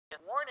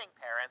warning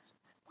parents,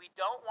 we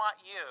don't want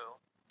you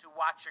to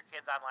watch your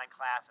kids' online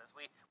classes.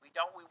 We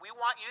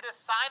want you to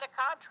sign a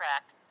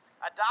contract,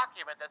 a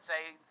document that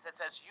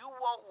says you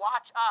won't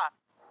watch us.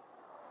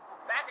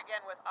 Back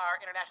again with our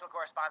international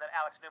correspondent,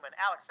 Alex Newman.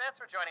 Alex, thanks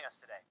for joining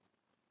us today.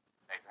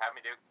 Thanks for having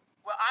me, Duke.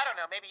 Well, I don't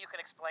know. Maybe you can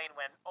explain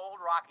when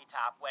Old Rocky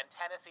Top, when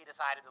Tennessee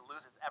decided to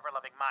lose its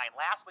ever-loving mind.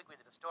 Last week we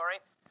did a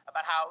story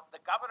about how the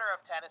governor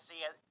of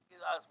Tennessee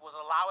was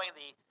allowing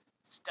the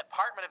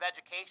Department of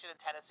Education in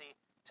Tennessee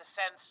to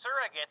send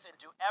surrogates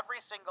into every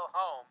single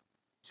home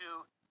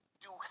to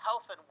do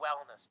health and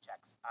wellness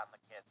checks on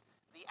the kids.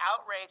 The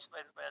outrage,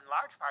 in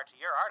large part to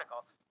your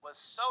article, was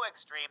so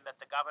extreme that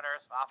the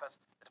governor's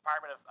office, the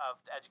Department of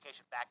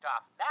Education, backed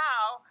off.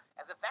 Now,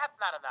 as if that's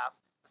not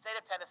enough, the state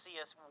of Tennessee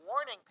is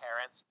warning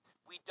parents,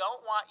 we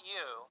don't want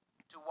you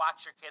to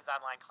watch your kids'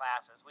 online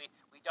classes. We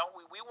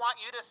want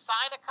you to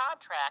sign a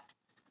contract,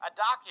 a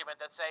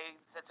document that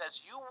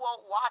says you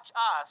won't watch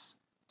us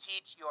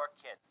teach your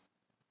kids.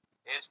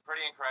 It's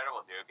pretty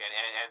incredible, Duke, and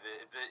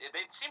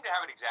they seem to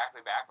have it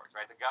exactly backwards,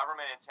 right? The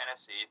government in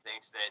Tennessee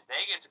thinks that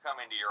they get to come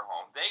into your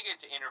home, they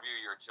get to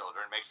interview your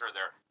children, make sure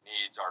their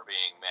needs are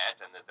being met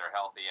and that they're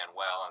healthy and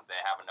well and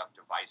they have enough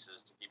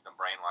devices to keep them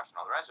brainwashed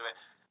and all the rest of it.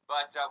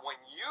 But when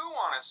you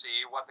want to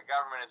see what the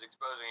government is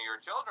exposing your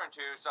children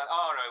to, so,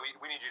 oh, no,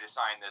 we need you to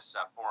sign this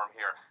form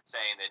here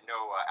saying that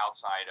no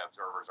outside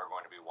observers are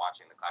going to be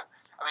watching the class.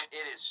 I mean,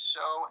 it is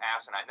so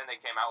asinine. Then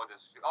they came out with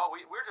this,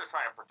 we're just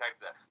trying to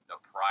protect the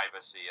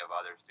privacy of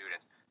other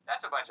students.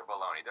 That's a bunch of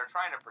baloney. They're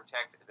trying to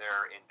protect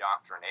their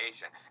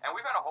indoctrination. And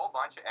we've had a whole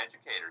bunch of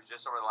educators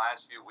just over the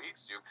last few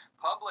weeks to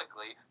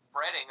publicly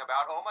fretting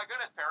about, oh my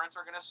goodness, parents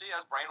are going to see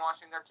us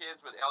brainwashing their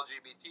kids with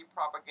LGBT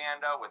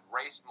propaganda, with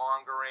race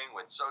mongering,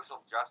 with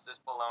social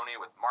justice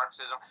baloney, with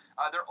Marxism.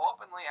 They're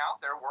openly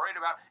out there worried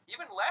about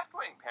even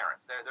left-wing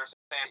parents. They're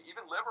saying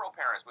even liberal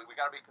parents, we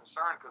got to be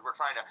concerned because we're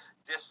trying to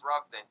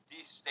disrupt and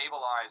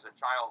destabilize a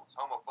child's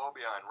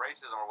homophobia and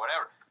racism or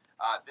whatever.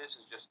 This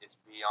is just, it's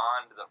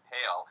beyond the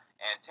pale.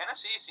 And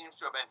Tennessee seems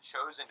to have been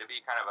chosen to be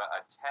kind of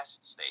a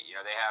test state. You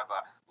know, they have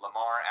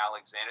Lamar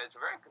Alexander. It's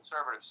a very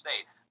conservative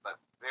state, but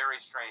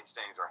very strange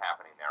things are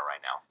happening there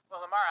right now.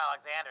 Well, Lamar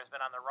Alexander has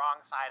been on the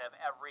wrong side of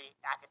every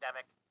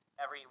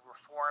every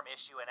reform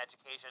issue in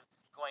education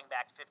going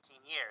back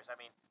 15 years. I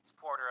mean,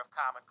 supporter of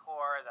Common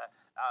Core,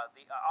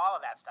 all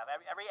of that stuff.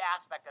 Every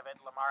aspect of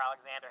it, Lamar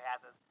Alexander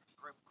has his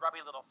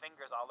grubby little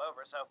fingers all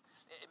over. So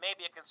it may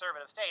be a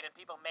conservative state, and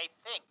people may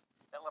think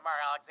that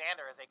Lamar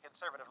Alexander is a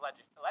conservative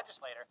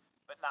legislator,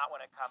 but not when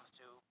it comes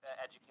to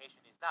education.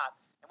 He's not.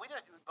 And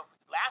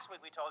last week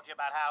we told you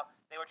about how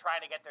they were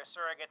trying to get their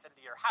surrogates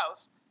into your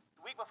house.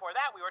 The week before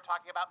that, we were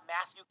talking about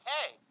Matthew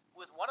Kay, who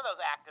was one of those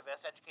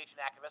activists,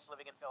 education activists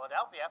living in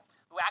Philadelphia,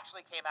 who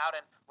actually came out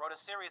and wrote a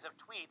series of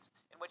tweets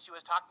in which he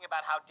was talking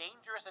about how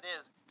dangerous it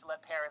is to let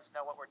parents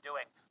know what we're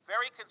doing.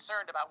 Very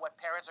concerned about what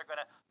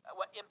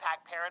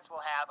impact parents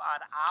will have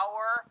on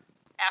our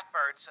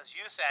efforts, as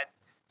you said,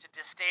 to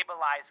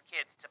destabilize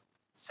kids, to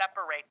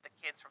separate the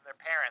kids from their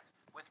parents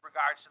with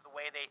regards to the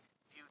way they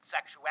viewed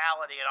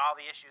sexuality and all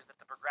the issues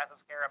that the progressives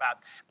care about.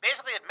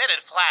 Basically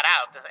admitted flat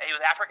out, he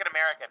was African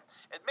American,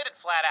 admitted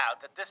flat out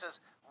that this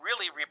is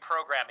really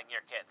reprogramming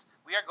your kids.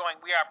 We are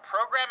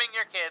programming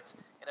your kids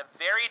in a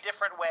very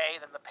different way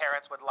than the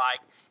parents would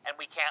like, and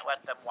we can't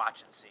let them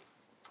watch and see.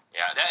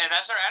 Yeah, and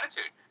that's their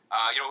attitude.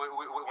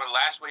 When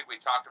last week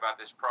we talked about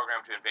this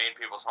program to invade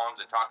people's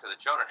homes and talk to the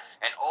children,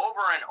 and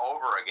over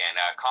again,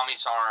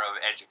 Commissar of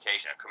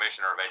Education,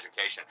 Commissioner of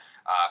Education,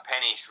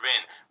 Penny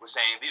Schwinn, was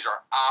saying these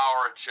are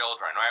our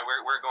children, right?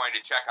 We're going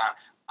to check on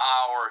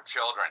our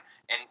children,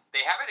 and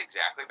they have it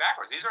exactly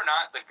backwards. These are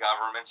not the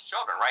government's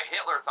children, right?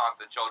 Hitler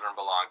thought the children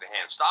belonged to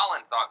him.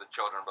 Stalin thought the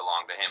children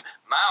belonged to him.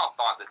 Mao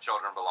thought the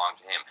children belonged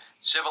to him.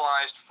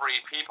 Civilized,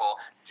 free people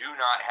do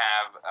not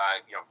have,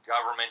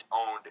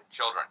 government-owned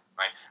children,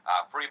 right?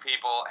 Free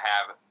people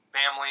have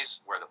families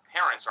where the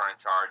parents are in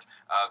charge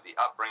of the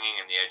upbringing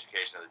and the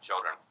education of the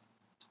children.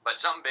 But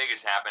something big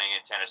is happening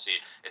in Tennessee.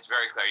 It's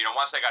very clear.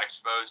 Once they got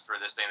exposed for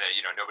this thing that,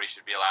 nobody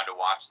should be allowed to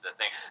watch the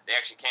thing, they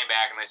actually came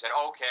back and they said,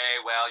 okay,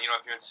 well,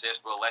 if you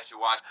insist, we'll let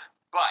you watch.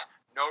 But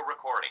no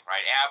recording,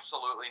 right?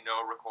 Absolutely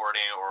no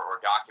recording or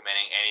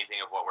documenting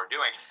anything of what we're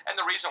doing. And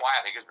the reason why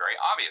I think is very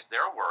obvious.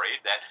 They're worried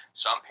that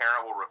some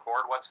parent will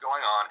record what's going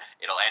on.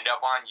 It'll end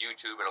up on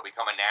YouTube. It'll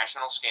become a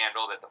national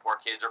scandal that the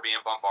poor kids are being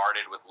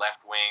bombarded with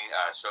left-wing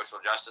social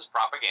justice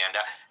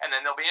propaganda, and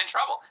then they'll be in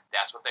trouble.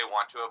 That's what they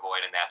want to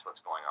avoid, and that's what's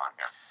going on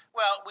here.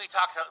 Well, we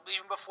talked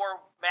even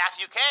before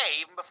Matthew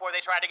Kay, even before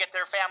they tried to get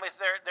their families,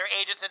 their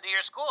agents into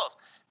your schools.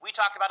 We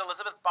talked about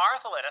Elizabeth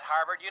Bartholet at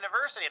Harvard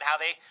University and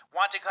how they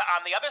want to,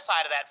 on the other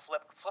side of that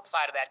flip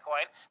side of that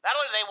coin, not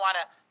only do they want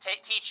to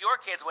teach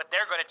your kids what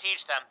they're going to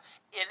teach them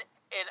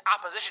in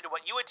opposition to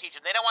what you would teach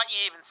them, they don't want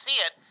you to even see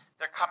it,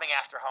 they're coming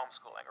after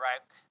homeschooling,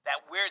 right?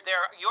 That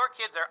your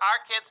kids are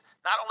our kids.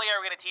 Not only are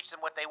we going to teach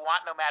them what they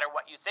want no matter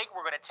what you think,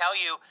 we're going to tell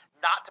you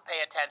not to pay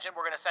attention,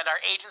 we're going to send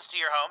our agents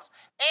to your homes,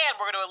 and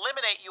we're going to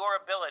eliminate your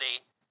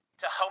ability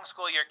to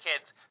homeschool your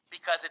kids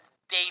because it's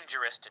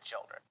dangerous to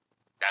children.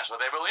 That's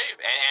what they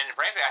believe. And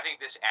frankly, I think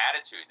this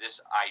attitude,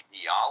 this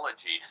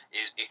ideology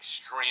is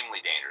extremely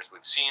dangerous.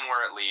 We've seen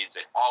where it leads.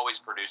 It always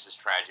produces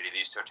tragedy.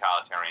 These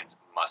totalitarians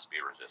must be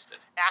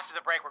resisted. After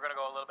the break, we're going to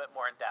go a little bit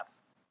more in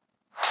depth.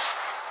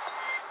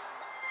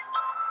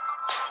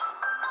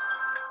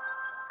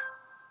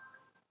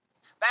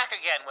 Back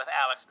again with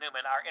Alex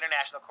Newman, our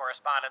international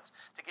correspondent,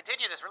 to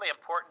continue this really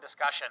important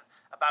discussion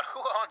about who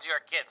owns your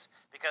kids.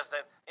 Because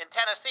in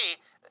Tennessee,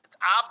 it's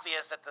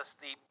obvious that the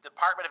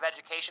Department of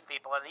Education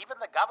people and even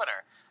the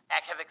governor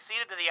have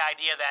acceded to the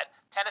idea that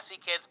Tennessee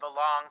kids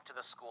belong to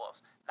the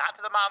schools, not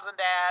to the moms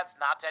and dads,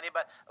 not to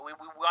anybody. We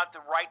want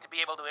the right to be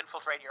able to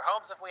infiltrate your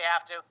homes if we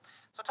have to.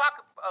 So talk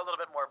a little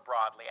bit more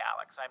broadly,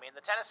 Alex. I mean,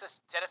 the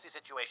Tennessee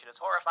situation is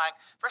horrifying.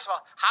 First of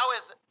all,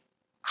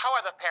 how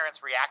are the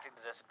parents reacting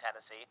to this in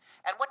Tennessee?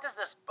 And what does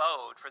this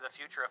bode for the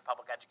future of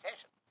public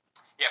education?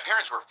 Yeah,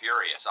 parents were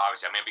furious,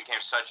 obviously. I mean, it became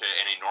such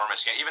an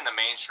enormous – even the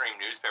mainstream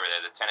newspaper,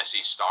 the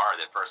Tennessee Star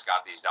that first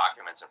got these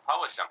documents and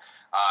published them,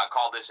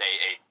 called this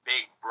a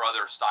Big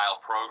Brother-style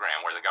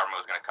program where the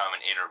government was going to come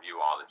and interview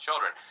all the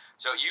children.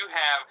 So you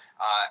have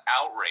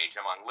outrage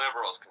among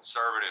liberals,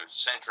 conservatives,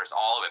 centrists,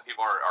 all of it.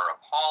 People are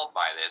appalled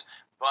by this.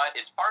 But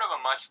it's part of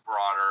a much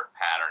broader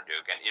pattern,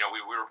 Duke. And,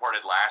 we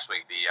reported last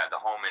week the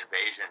home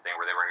invasion thing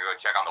where they were going to go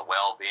check on the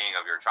well-being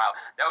of your child.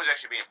 That was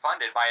actually being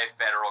funded by a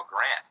federal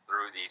grant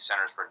through the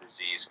Centers for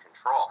Disease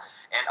Control.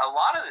 And a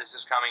lot of this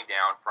is coming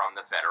down from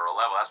the federal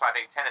level. That's why I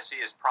think Tennessee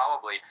is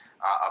probably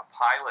a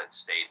pilot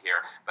state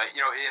here. But,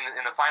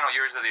 in the final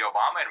years of the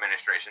Obama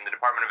administration, the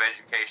Department of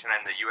Education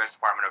and the U.S.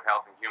 Department of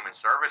Health and Human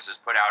Services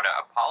put out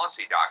a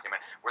policy document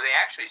where they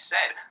actually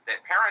said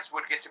that parents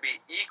would get to be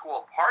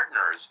equal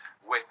partners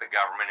with the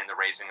government in the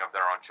raising of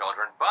their own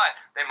children, but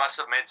they must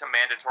submit to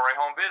mandatory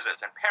home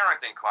visits and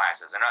parenting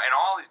classes and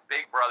all these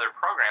big brother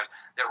programs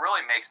that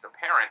really makes the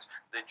parents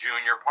the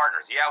junior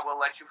partners. Yeah, we'll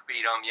let you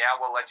feed them. Yeah,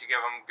 we'll let you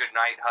give them good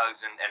night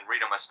hugs and read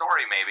them a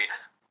story maybe.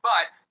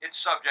 But it's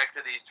subject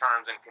to these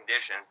terms and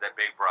conditions that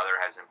Big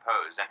Brother has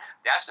imposed. And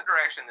that's the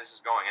direction this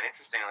is going. And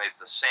interestingly, it's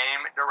the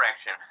same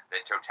direction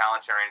that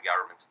totalitarian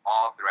governments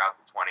all throughout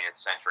the 20th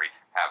century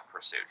have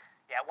pursued.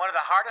 Yeah, one of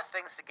the hardest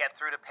things to get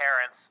through to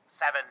parents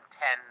 7,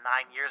 10,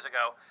 9 years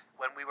ago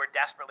when we were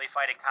desperately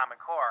fighting Common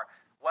Core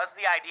was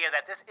the idea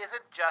that this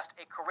isn't just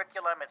a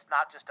curriculum, it's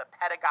not just a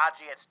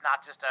pedagogy, it's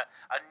not just a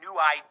new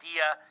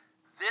idea.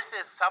 This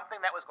is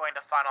something that was going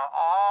to funnel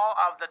all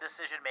of the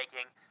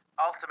decision-making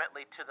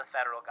ultimately to the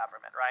federal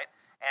government, right?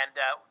 And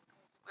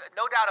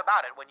no doubt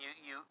about it, when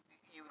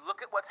you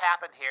look at what's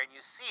happened here and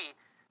you see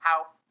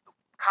how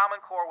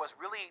Common Core was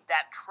really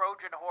that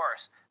Trojan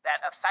horse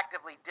that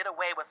effectively did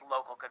away with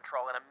local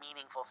control in a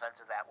meaningful sense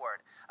of that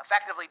word,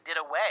 effectively did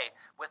away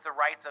with the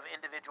rights of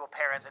individual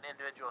parents and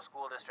individual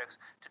school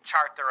districts to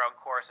chart their own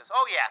courses.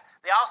 Oh yeah,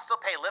 they all still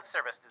pay lip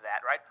service to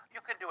that, right?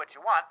 You can do what you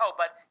want. Oh,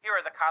 but here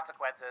are the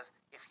consequences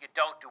if you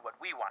don't do what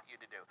we want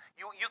you to do.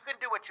 You can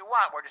do what you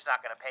want, we're just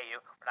not going to pay you,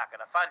 we're not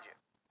going to fund you.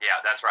 Yeah,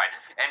 that's right.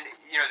 And,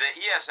 the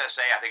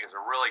ESSA, I think, is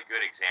a really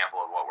good example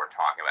of what we're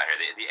talking about here.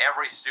 The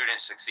Every Student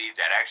Succeeds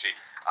Act. Actually,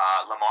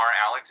 Lamar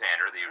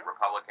Alexander, the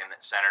Republican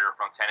senator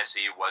from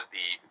Tennessee, was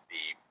the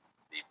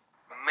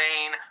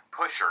main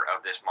pusher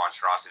of this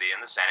monstrosity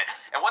in the Senate.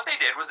 And what they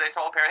did was they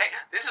told parents, hey,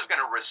 this is going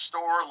to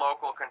restore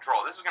local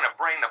control. This is going to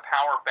bring the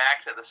power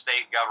back to the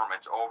state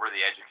governments over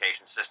the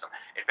education system.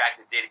 In fact,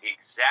 it did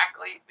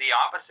exactly the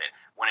opposite.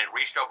 When it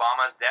reached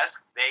Obama's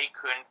desk, they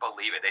couldn't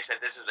believe it. They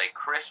said this is a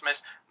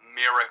Christmas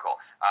miracle.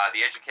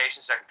 The education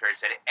secretary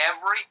said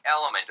every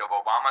element of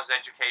Obama's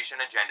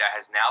education agenda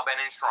has now been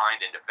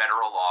enshrined into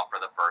federal law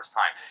for the first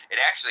time. It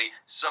actually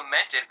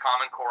cemented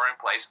Common Core in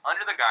place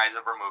under the guise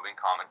of removing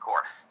Common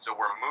Core. So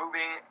we're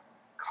moving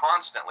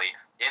constantly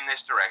in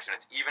this direction.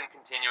 It's even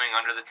continuing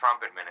under the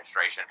Trump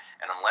administration.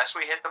 And unless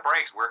we hit the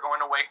brakes, we're going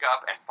to wake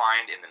up and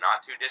find in the not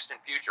too distant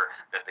future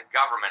that the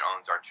government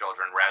owns our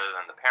children rather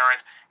than the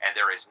parents. And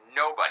there is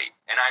nobody,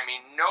 and I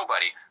mean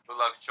nobody, who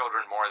loves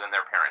children more than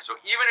their parents. So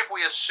even if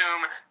we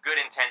assume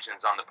good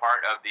intentions on the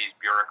part of these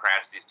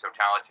bureaucrats, these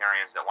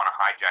totalitarians that want to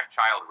hijack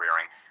child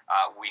rearing,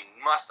 we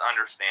must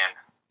understand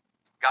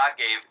God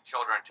gave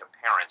children to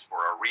parents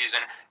for a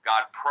reason.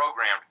 God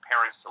programmed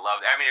parents to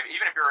love. I mean,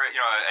 even if you're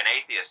an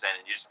atheist and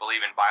you just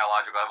believe in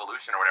biological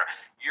evolution or whatever,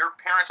 your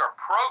parents are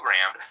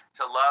programmed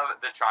to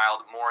love the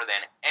child more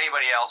than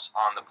anybody else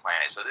on the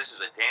planet. So this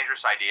is a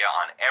dangerous idea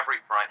on every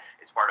front.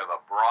 It's part of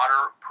a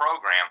broader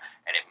program,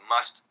 and it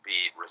must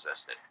be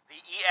resisted.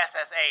 The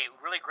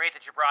ESSA, really great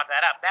that you brought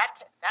that up.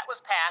 That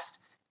was passed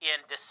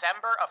in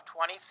December of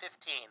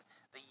 2015.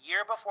 The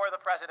year before the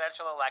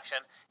presidential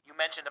election. You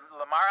mentioned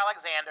Lamar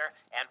Alexander,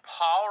 and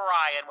Paul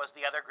Ryan was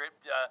the other group.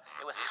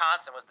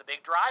 Wisconsin was the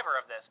big driver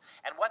of this.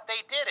 And what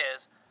they did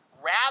is,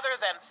 rather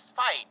than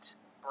fight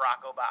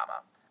Barack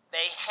Obama,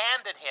 they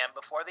handed him,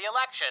 before the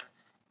election,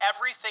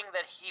 everything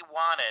that he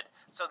wanted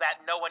so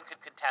that no one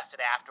could contest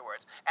it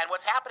afterwards. And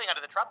what's happening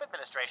under the Trump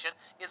administration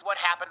is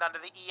what happened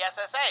under the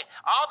ESSA.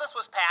 All this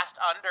was passed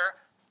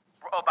under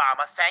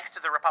Obama, thanks to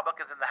the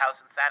Republicans in the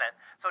House and Senate.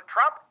 So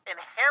Trump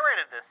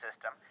inherited this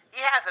system. He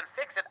hasn't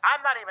fixed it.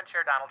 I'm not even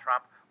sure Donald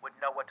Trump would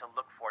know what to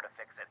look for to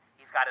fix it.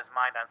 He's got his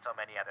mind on so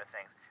many other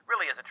things.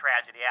 Really is a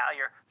tragedy.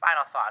 Your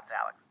final thoughts,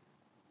 Alex?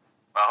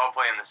 Well,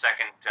 hopefully in the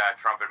second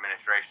Trump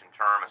administration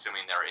term,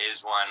 assuming there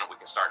is one, we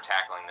can start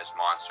tackling this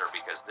monster,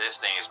 because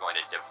this thing is going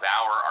to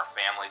devour our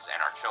families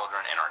and our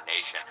children and our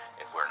nation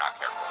if we're not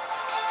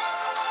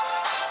careful.